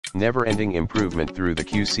Never-ending improvement through the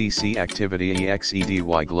QCC activity. EXEDY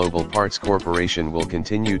Global Parts Corporation will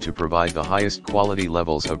continue to provide the highest quality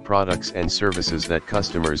levels of products and services that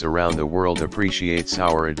customers around the world appreciate.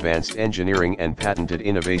 Our advanced engineering and patented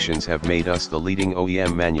innovations have made us the leading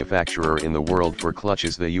OEM manufacturer in the world for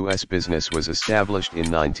clutches. The US business was established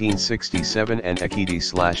in 1967 and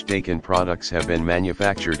EXEDY/Daikin products have been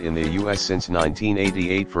manufactured in the US since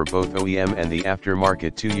 1988 for both OEM and the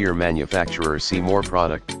aftermarket. 2-year manufacturer. See more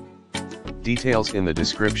product details in the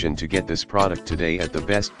description to get this product today at the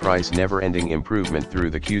best price. Never-ending improvement through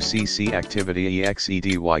the QCC activity.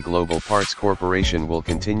 EXEDY Global Parts Corporation will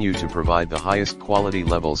continue to provide the highest quality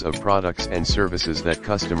levels of products and services that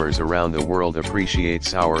customers around the world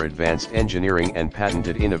appreciate. Our advanced engineering and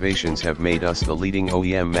patented innovations have made us the leading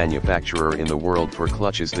OEM manufacturer in the world for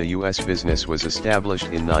clutches. The US business was established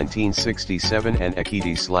in 1967 and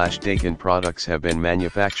EXEDY/Daikin products have been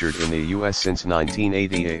manufactured in the US since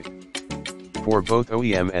 1988. For both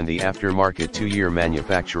OEM and the aftermarket. 2-year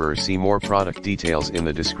manufacturer. See more product details in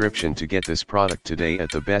the description to get this product today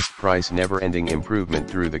at the best price. Never-ending improvement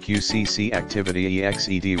through the QCC activity.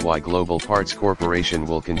 EXEDY Global Parts Corporation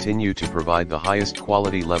will continue to provide the highest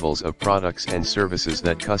quality levels of products and services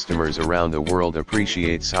that customers around the world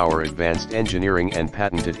appreciate. Our advanced engineering and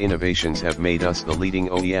patented innovations have made us the leading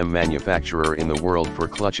OEM manufacturer in the world for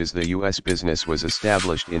clutches. The US business was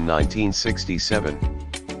established in 1967.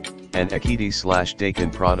 And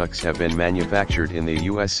EXEDY/Daikin products have been manufactured in the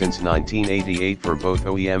US since 1988 for both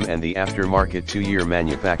OEM and the aftermarket. 2-year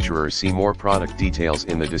manufacturer. See more product details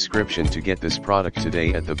in the description to get this product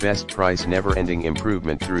today at the best price. Never-ending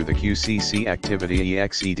improvement through the QCC activity.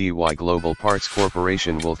 EXEDY Global Parts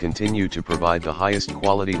Corporation will continue to provide the highest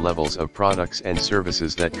quality levels of products and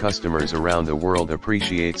services that customers around the world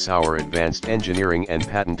appreciate. Our advanced engineering and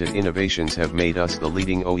patented innovations have made us the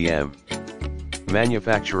leading OEM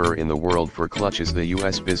manufacturer in the world for clutches. The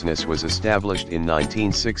US business was established in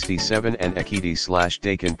 1967 and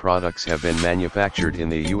EXEDY/Daikin products have been manufactured in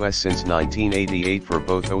the US since 1988 for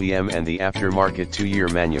both OEM and the aftermarket. 2-year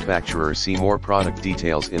manufacturer. See more product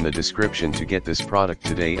details in the description to get this product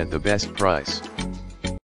today at the best price.